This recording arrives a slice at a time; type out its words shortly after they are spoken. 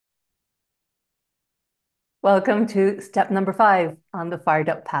Welcome to step number 5 on the Fired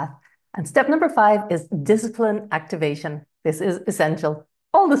Up path. And step number 5 is discipline activation. This is essential.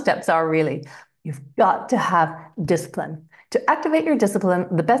 All the steps are really. You've got to have discipline. To activate your discipline,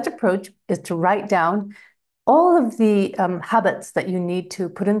 the best approach is to write down all of the habits that you need to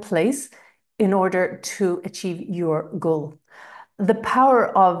put in place in order to achieve your goal. The power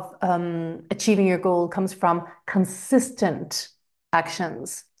of achieving your goal comes from consistent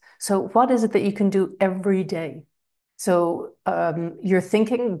actions. So, what is it that you can do every day? So, you're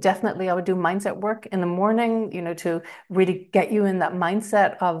thinking, definitely, I would do mindset work in the morning, to really get you in that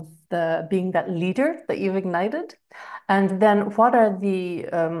mindset of being that leader that you've ignited. And then, what are the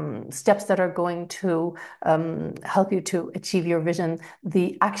steps that are going to help you to achieve your vision?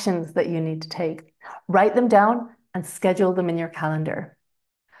 The actions that you need to take. Write them down and schedule them in your calendar.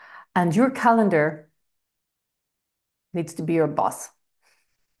 And your calendar needs to be your boss.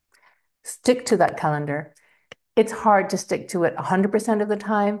 Stick to that calendar. It's hard to stick to it 100% of the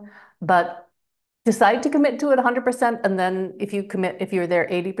time, but decide to commit to it 100%. And then if you're there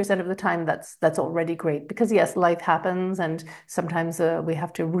 80% of the time, that's already great. Because yes, life happens and sometimes we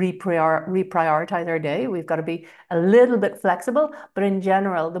have to reprioritize our day. We've got to be a little bit flexible, but in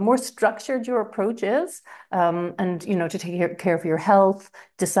general, the more structured your approach is, and to take care of your health,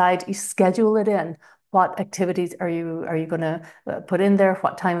 you schedule it in. What activities are you going to put in there?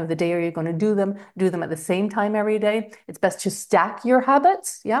 What time of the day are you going to do them? Do them at the same time every day. It's best to stack your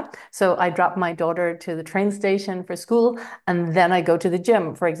habits. Yeah. So I drop my daughter to the train station for school, and then I go to the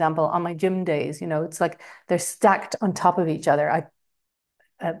gym, for example, on my gym days. It's like they're stacked on top of each other.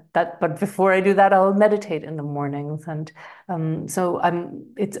 But before I do that, I'll meditate in the mornings, and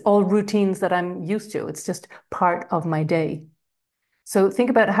it's all routines that I'm used to. It's just part of my day. So think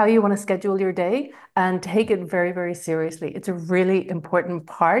about how you want to schedule your day and take it very, very seriously. It's a really important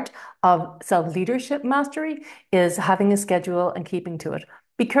part of self-leadership mastery is having a schedule and keeping to it.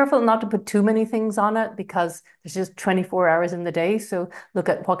 Be careful not to put too many things on it because there's just 24 hours in the day. So look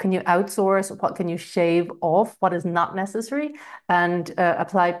at what can you outsource, what can you shave off, what is not necessary, and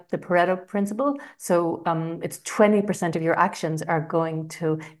apply the Pareto principle. So it's 20% of your actions are going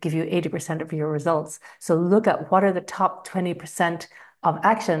to give you 80% of your results. So look at what are the top 20% of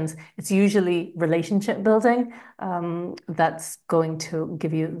actions. It's usually relationship building that's going to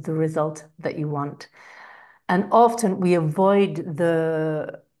give you the result that you want. And often we avoid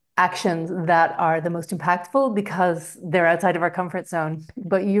the actions that are the most impactful because they're outside of our comfort zone.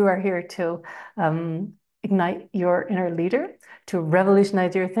 But you are here to ignite your inner leader, to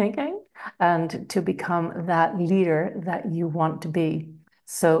revolutionize your thinking, and to become that leader that you want to be.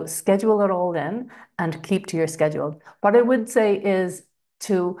 So schedule it all in and keep to your schedule. What I would say is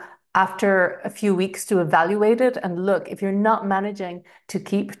to after a few weeks to evaluate it and look, if you're not managing to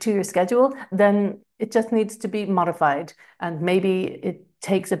keep to your schedule, then it just needs to be modified. And maybe it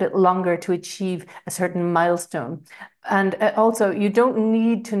takes a bit longer to achieve a certain milestone. And also, you don't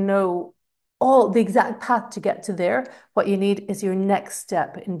need to know all the exact path to get to there. What you need is your next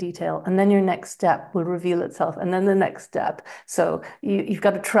step in detail. And then your next step will reveal itself. And then the next step. So you've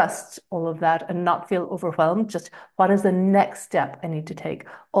got to trust all of that and not feel overwhelmed. Just what is the next step I need to take?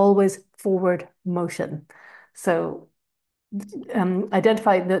 Always forward motion. So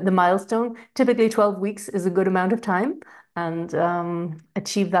identify the milestone. Typically 12 weeks is a good amount of time and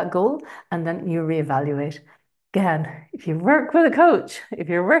achieve that goal. And then you reevaluate. Again, if you work with a coach, if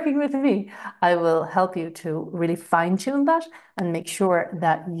you're working with me, I will help you to really fine tune that and make sure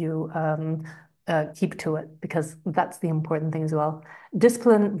that you keep to it because that's the important thing as well.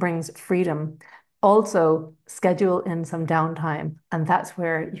 Discipline brings freedom. Also, schedule in some downtime, and that's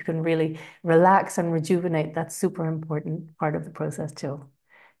where you can really relax and rejuvenate. That's super important part of the process too.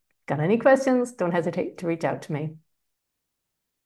 Got any questions? Don't hesitate to reach out to me.